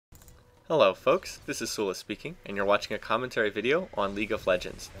Hello folks, this is Sula speaking, and you're watching a commentary video on League of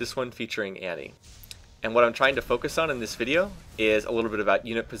Legends, this one featuring Annie. And what I'm trying to focus on in this video is a little bit about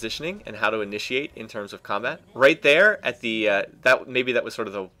unit positioning and how to initiate in terms of combat. Right there at the, maybe that was sort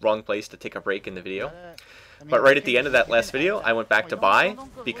of the wrong place to take a break in the video. But right at the end of that last video, I went back to buy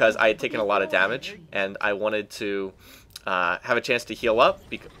because I had taken a lot of damage and I wanted to have a chance to heal up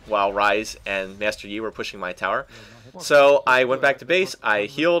while Ryze and Master Yi were pushing my tower. So I went back to base, I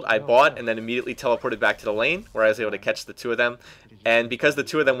healed, I bought, and then immediately teleported back to the lane where I was able to catch the two of them. And because the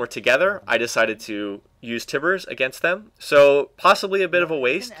two of them were together, I decided to use Tibbers against them. So possibly a bit of a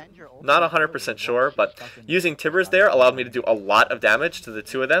waste, not 100% sure, but using Tibbers there allowed me to do a lot of damage to the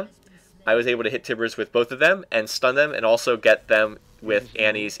two of them. I was able to hit Tibbers with both of them and stun them and also get them with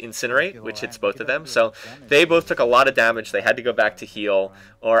Annie's Incinerate, which hits both of them. So they both took a lot of damage. They had to go back to heal.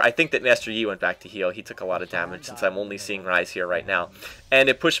 Or I think that Master Yi went back to heal. He took a lot of damage since I'm only seeing Ryze here right now. And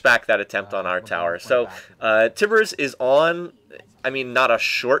it pushed back that attempt on our tower. So Tibbers is on, I mean, not a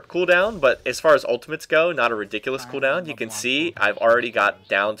short cooldown, but as far as ultimates go, not a ridiculous cooldown. You can see I've already got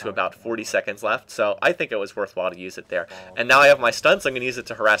down to about 40 seconds left, so I think it was worthwhile to use it there. And now I have my stun, so I'm going to use it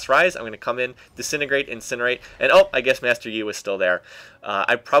to harass Ryze. I'm going to come in, Disintegrate, Incinerate, and oh, I guess Master Yi was still there.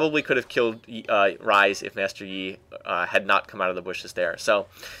 I probably could have killed Ryze if Master Yi had not come out of the bushes there. So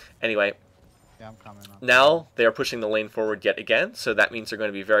anyway, now they are pushing the lane forward yet again, so that means they're going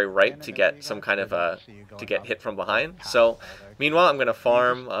to be very ripe to get some kind of to get hit from behind. So meanwhile, I'm going to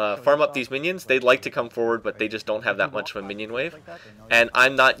farm up these minions. They'd like to come forward, but they just don't have that much of a minion wave. And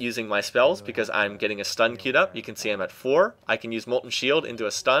I'm not using my spells because I'm getting a stun queued up. You can see I'm at 4. I can use Molten Shield into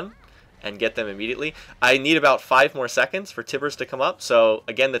a stun and get them immediately. I need about 5 more seconds for Tibbers to come up. So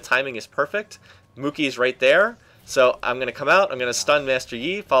again, the timing is perfect. Mookie is right there. So I'm going to come out. I'm going to stun Master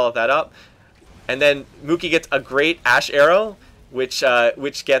Yi, follow that up. And then Mookie gets a great Ash Arrow, which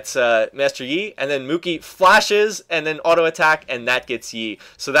gets Master Yi, and then Mookie flashes and then auto attack, and that gets Yi.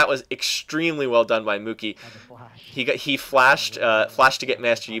 So that was extremely well done by Mookie. He flashed to get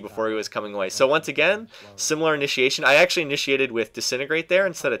Master Yi before he was coming away. So once again, similar initiation. I actually initiated with Disintegrate there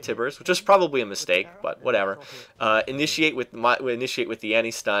instead of Tibbers, which was probably a mistake, but whatever. Initiate with the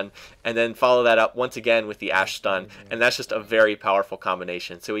Annie stun, and then follow that up once again with the Ash stun, and that's just a very powerful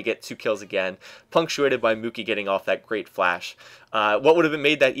combination. So we get 2 kills again, punctuated by Mookie getting off that great flash. What would have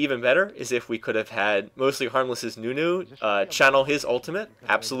made that even better is if we could have had Mostly Harmless's Nunu channel his ultimate,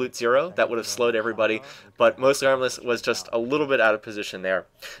 Absolute Zero. That would have slowed everybody, but Mostly Harmless was just a little bit out of position there.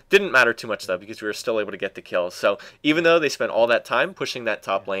 Didn't matter too much though because we were still able to get the kills. So even though they spent all that time pushing that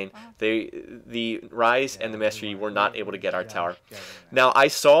top lane, the Ryze and the Master Yi were not able to get our tower. Now I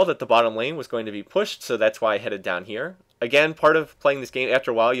saw that the bottom lane was going to be pushed, so that's why I headed down here. Again, part of playing this game,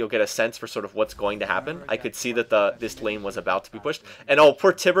 after a while, you'll get a sense for sort of what's going to happen. I could see that this lane was about to be pushed. And oh,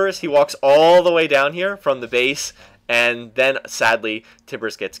 poor Tibbers, he walks all the way down here from the base, and then, sadly,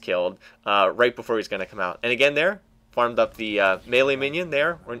 Tibbers gets killed right before he's going to come out. And again there, farmed up the melee minion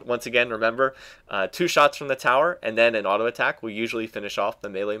there. Once again, remember, 2 shots from the tower, and then an auto attack will usually finish off the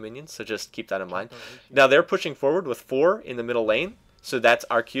melee minions, so just keep that in mind. Now, they're pushing forward with 4 in the middle lane, so that's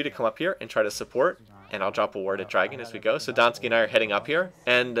our cue to come up here and try to support. And I'll drop a ward at Dragon as we go. So Donsky and I are heading up here.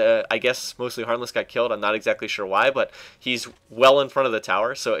 And I guess Mostly Harmless got killed. I'm not exactly sure why, but he's well in front of the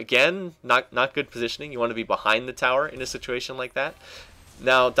tower. So again, not good positioning. You want to be behind the tower in a situation like that.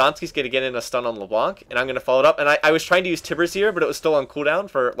 Now Donsky's going to get in a stun on LeBlanc, and I'm going to follow it up. And I was trying to use Tibbers here, but it was still on cooldown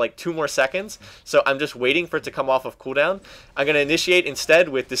for like 2 more seconds. So I'm just waiting for it to come off of cooldown. I'm going to initiate instead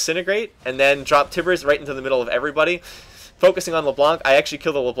with Disintegrate, and then drop Tibbers right into the middle of everybody. Focusing on LeBlanc, I actually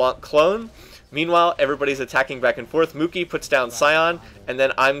killed the LeBlanc clone. Meanwhile, everybody's attacking back and forth. Mookie puts down Sion, and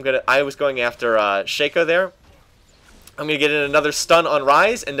then I was going after Shaco there. I'm going to get in another stun on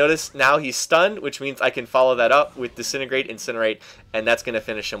Ryze, and notice now he's stunned, which means I can follow that up with Disintegrate, Incinerate, and that's going to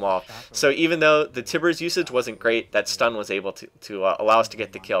finish him off. So even though the Tibbers usage wasn't great, that stun was able to allow us to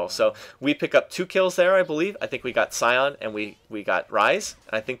get the kill. So we pick up 2 kills there, I believe. I think we got Sion, and we got Ryze.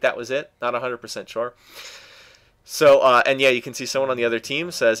 I think that was it. Not 100% sure. So, and yeah, you can see someone on the other team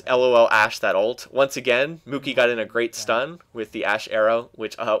says, LOL Ash that ult. Once again, Mookie got in a great stun with the Ash Arrow,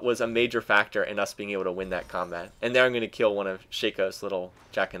 which was a major factor in us being able to win that combat. And there I'm going to kill one of Shaco's little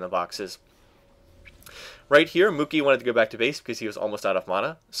jack-in-the-boxes. Right here, Mookie wanted to go back to base because he was almost out of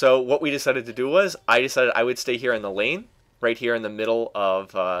mana. So what we decided to do was, I decided I would stay here in the lane, right here in the middle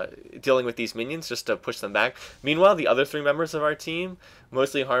of dealing with these minions just to push them back. Meanwhile, the other 3 members of our team,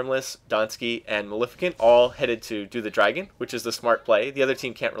 Mostly Harmless, Donsky, and Maleficent, all headed to do the dragon, which is the smart play. The other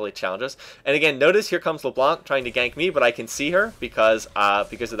team can't really challenge us. And again, notice here comes LeBlanc trying to gank me, but I can see her because of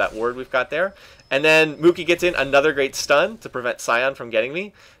that ward we've got there. And then Mookie gets in another great stun to prevent Sion from getting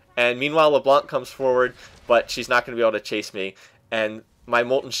me. And meanwhile, LeBlanc comes forward, but she's not going to be able to chase me. And my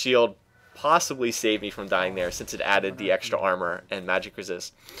Molten Shield possibly saved me from dying there, since it added the extra armor and magic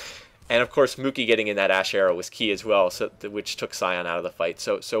resist. And of course, Mookie getting in that Ash Arrow was key as well, which took Sion out of the fight.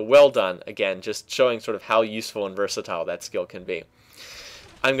 So well done. Again, just showing sort of how useful and versatile that skill can be.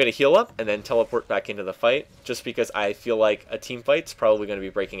 I'm going to heal up and then teleport back into the fight, just because I feel like a team fight's probably going to be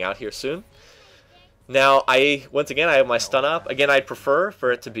breaking out here soon. Now, once again, I have my stun up. Again, I'd prefer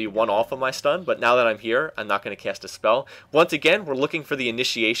for it to be one off of my stun, but now that I'm here, I'm not going to cast a spell. Once again, we're looking for the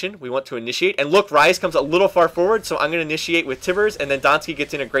initiation. We want to initiate. And look, Ryze comes a little far forward, so I'm going to initiate with Tibbers, and then Donsky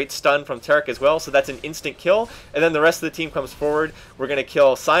gets in a great stun from Taric as well, so that's an instant kill. And then the rest of the team comes forward. We're going to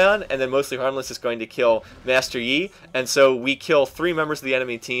kill Sion, and then Mostly Harmless is going to kill Master Yi. And so we kill 3 members of the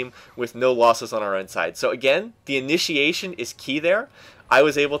enemy team with no losses on our own side. So again, the initiation is key there. I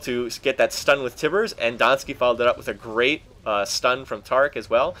was able to get that stun with Tibbers, and Donsky followed it up with a great stun from Taric as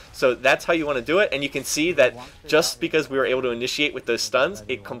well. So that's how you want to do it, and you can see that just because we were able to initiate with those stuns,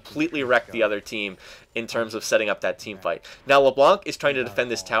 it completely wrecked the other team in terms of setting up that team fight. Now LeBlanc is trying to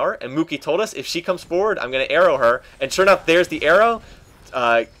defend this tower, and Mookie told us if she comes forward, I'm going to arrow her, and sure enough, there's the arrow.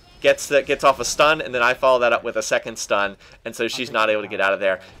 Gets off a stun, and then I follow that up with a second stun, and so she's not able to get out of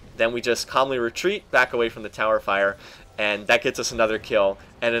there. Then we just calmly retreat back away from the tower fire, and that gets us another kill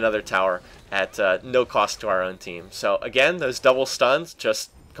and another tower at no cost to our own team. So again, those double stuns just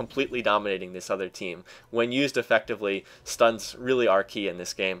completely dominating this other team. When used effectively, stuns really are key in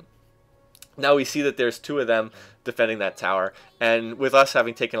this game. Now we see that there's 2 of them defending that tower, and with us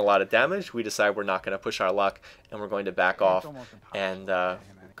having taken a lot of damage, we decide we're not going to push our luck, and we're going to back off and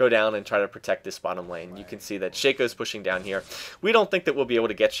go down and try to protect this bottom lane. You can see that Shaco's pushing down here. We don't think that we'll be able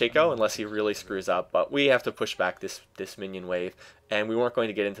to get Shaco unless he really screws up, but we have to push back this minion wave, and we weren't going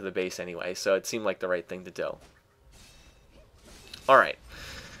to get into the base anyway, so it seemed like the right thing to do. Alright.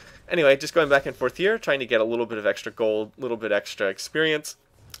 Anyway, just going back and forth here, trying to get a little bit of extra gold, a little bit extra experience.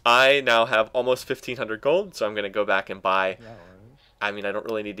 I now have almost 1,500 gold, so I'm going to go back and buy. I mean, I don't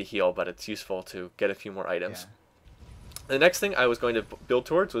really need to heal, but it's useful to get a few more items. The next thing I was going to build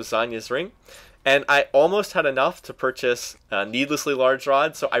towards was Zanya's Ring, and I almost had enough to purchase a needlessly large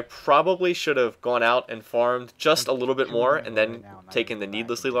rod, so I probably should have gone out and farmed just a little bit more and then taken the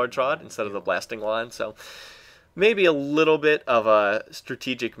needlessly large rod instead of the blasting wand. So maybe a little bit of a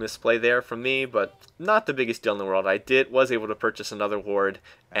strategic misplay there from me, but not the biggest deal in the world. I was able to purchase another ward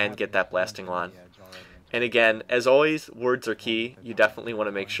and get that blasting wand. And again, as always, wards are key. You definitely want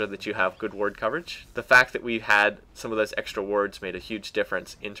to make sure that you have good ward coverage. The fact that we've had some of those extra wards made a huge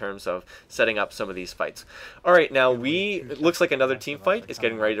difference in terms of setting up some of these fights. Alright, now it looks like another team fight is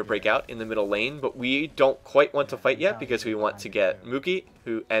getting ready to break out in the middle lane, but we don't quite want to fight yet because we want to get Mookie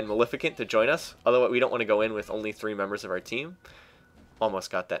and Maleficent to join us. Otherwise, we don't want to go in with only 3 members of our team.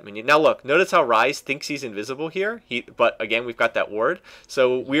 Almost got that minion. Now look, notice how Ryze thinks he's invisible here. But again, we've got that ward.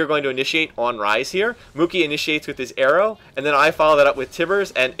 So we are going to initiate on Ryze here. Mookie initiates with his arrow, and then I follow that up with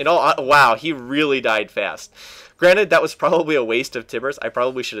Tibbers. And wow, he really died fast. Granted, that was probably a waste of Tibbers. I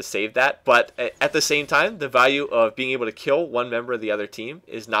probably should have saved that. But at the same time, the value of being able to kill one member of the other team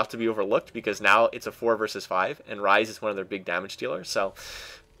is not to be overlooked, because now it's a 4 versus 5, and Ryze is one of their big damage dealers. So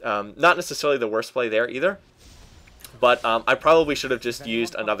not necessarily the worst play there either. But I probably should have just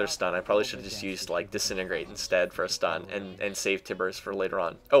used another stun. I probably should have just used like Disintegrate instead for a stun and save Tibbers for later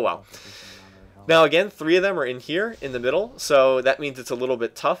on. Oh well. Now again, 3 of them are in here in the middle, so that means it's a little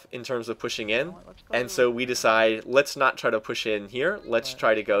bit tough in terms of pushing in. And so we decide, let's not try to push in here. Let's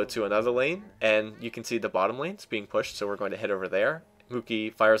try to go to another lane. And you can see the bottom lane's being pushed, so we're going to head over there.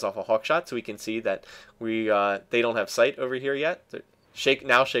 Mookie fires off a hawk shot, so we can see that they don't have sight over here yet.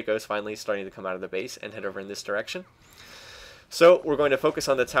 Now Shaco is finally starting to come out of the base and head over in this direction. So we're going to focus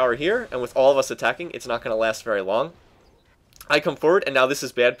on the tower here, and with all of us attacking, it's not going to last very long. I come forward, and now this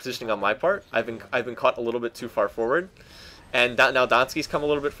is bad positioning on my part. I've been caught a little bit too far forward, and now Donsky's come a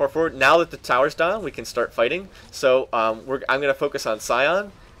little bit far forward. Now that the tower's down, we can start fighting. So I'm going to focus on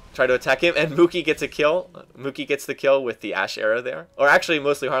Sion, try to attack him, and Mookie gets a kill. Mookie gets the kill with the Ash Arrow there. Or actually,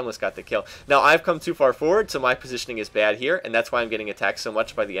 Mostly Harmless got the kill. Now I've come too far forward, so my positioning is bad here, and that's why I'm getting attacked so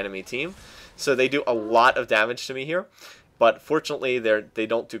much by the enemy team. So they do a lot of damage to me here. But fortunately, they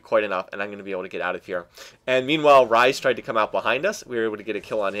don't do quite enough, and I'm going to be able to get out of here. And meanwhile, Ryze tried to come out behind us. We were able to get a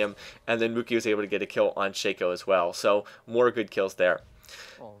kill on him, and then Mookie was able to get a kill on Shaco as well. So more good kills there.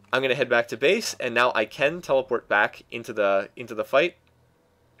 I'm going to head back to base, and now I can teleport back into the fight.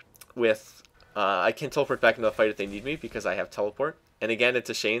 I can teleport back into the fight if they need me because I have teleport. And again, it's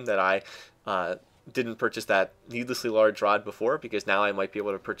a shame that I didn't purchase that needlessly large rod before, because now I might be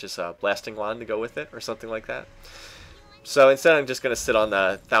able to purchase a blasting wand to go with it or something like that. So instead I'm just going to sit on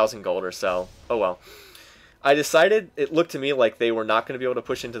the 1,000 gold or so. Oh well. I decided, it looked to me like they were not going to be able to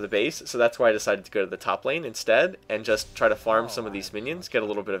push into the base, so that's why I decided to go to the top lane instead and just try to farm some of these minions, get a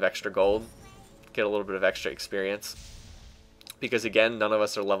little bit of extra gold, get a little bit of extra experience. Because again, none of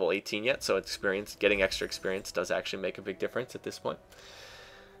us are level 18 yet, so getting extra experience does actually make a big difference at this point.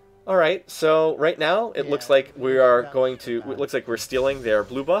 Alright, so right now it looks like it looks like we're stealing their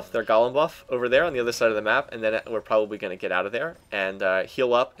blue buff, their golem buff over there on the other side of the map, and then we're probably going to get out of there and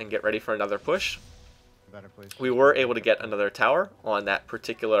heal up and get ready for another push. We were able to get another tower on that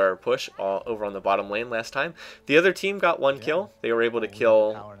particular push over on the bottom lane last time. The other team got one kill. They were able to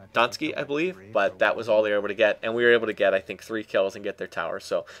kill Donsky, I believe, but that was all they were able to get. And we were able to get, I think, 3 kills and get their tower.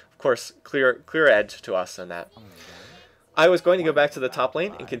 So, of course, clear edge to us on that. I was going to go back to the top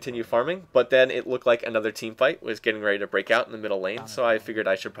lane and continue farming, but then it looked like another team fight was getting ready to break out in the middle lane. So I figured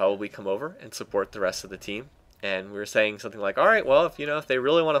I should probably come over and support the rest of the team. And we were saying something like, all right, well, if they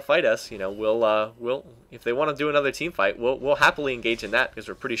really want to fight us, we'll if they want to do another team fight, we'll happily engage in that because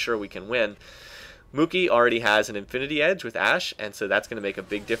we're pretty sure we can win. Mookie already has an Infinity Edge with Ashe, and so that's going to make a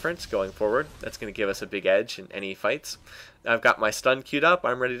big difference going forward. That's going to give us a big edge in any fights. I've got my stun queued up.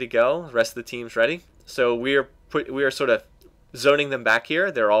 I'm ready to go. The rest of the team's ready. So we are sort of zoning them back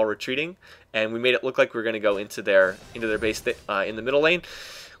here. They're all retreating, and we made it look like we were going to go into their base in the middle lane.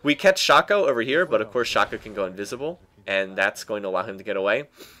 We catch Shaco over here, but of course Shaco can go invisible, and that's going to allow him to get away.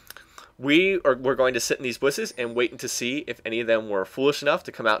 We're going to sit in these bushes and wait to see if any of them were foolish enough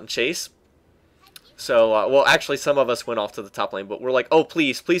to come out and chase. So, well, actually, some of us went off to the top lane, but we're like, oh,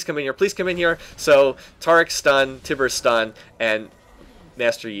 please come in here, please come in here. So Taric stun, Tibbers stun, and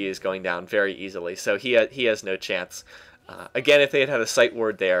Master Yi is going down very easily. So he has no chance. Again, if they had a sight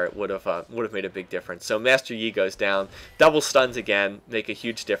ward there, it would have made a big difference. So Master Yi goes down, double stuns again, make a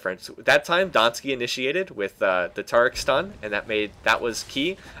huge difference. That time, Donsky initiated with the Taric stun, and that was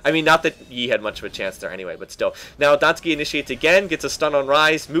key. I mean, not that Yi had much of a chance there anyway, but still. Now Donsky initiates again, gets a stun on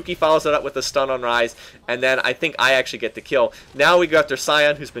Ryze. Mookie follows it up with a stun on Ryze, and then I think I actually get the kill. Now we go after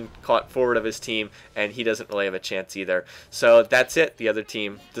Sion, who's been caught forward of his team, and he doesn't really have a chance either. So that's it. The other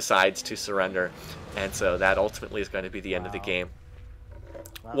team decides to surrender. And so that ultimately is going to be the end of the game.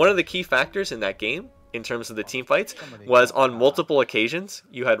 One of the key factors in that game, in terms of the team fights, was on multiple occasions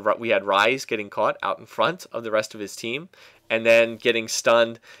we had Ryze getting caught out in front of the rest of his team, and then getting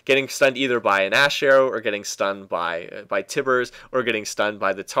stunned either by an Ashe arrow or getting stunned by Tibbers or getting stunned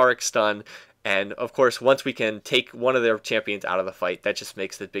by the Taric stun. And of course, once we can take one of their champions out of the fight, that just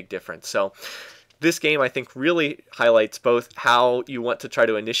makes the big difference. So this game, I think, really highlights both how you want to try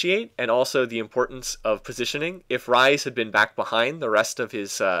to initiate and also the importance of positioning. If Ryze had been back behind the rest of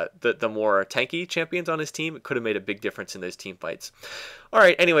his the more tanky champions on his team, it could have made a big difference in those team fights. All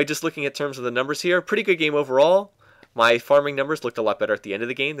right, anyway, just looking at terms of the numbers here, pretty good game overall. My farming numbers looked a lot better at the end of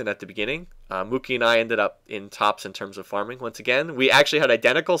the game than at the beginning. Mookie and I ended up in tops in terms of farming once again. We actually had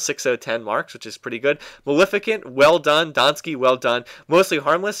identical 6-0-10 marks, which is pretty good. Maleficent, well done. Donsky, well done. Mostly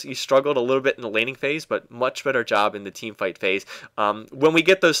Harmless, you struggled a little bit in the laning phase, but much better job in the team fight phase. When we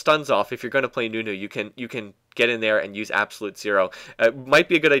get those stuns off, if you're going to play Nunu, you can get in there and use Absolute Zero. It might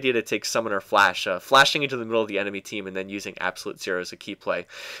be a good idea to take Summoner Flash, flashing into the middle of the enemy team and then using Absolute Zero as a key play.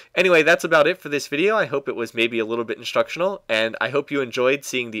 Anyway, that's about it for this video. I hope it was maybe a little bit instructional, and I hope you enjoyed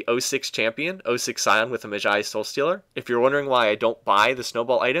seeing the 06 champion, 06 Sion with a Magi Soul Stealer. If you're wondering why I don't buy the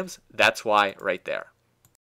snowball items, that's why right there.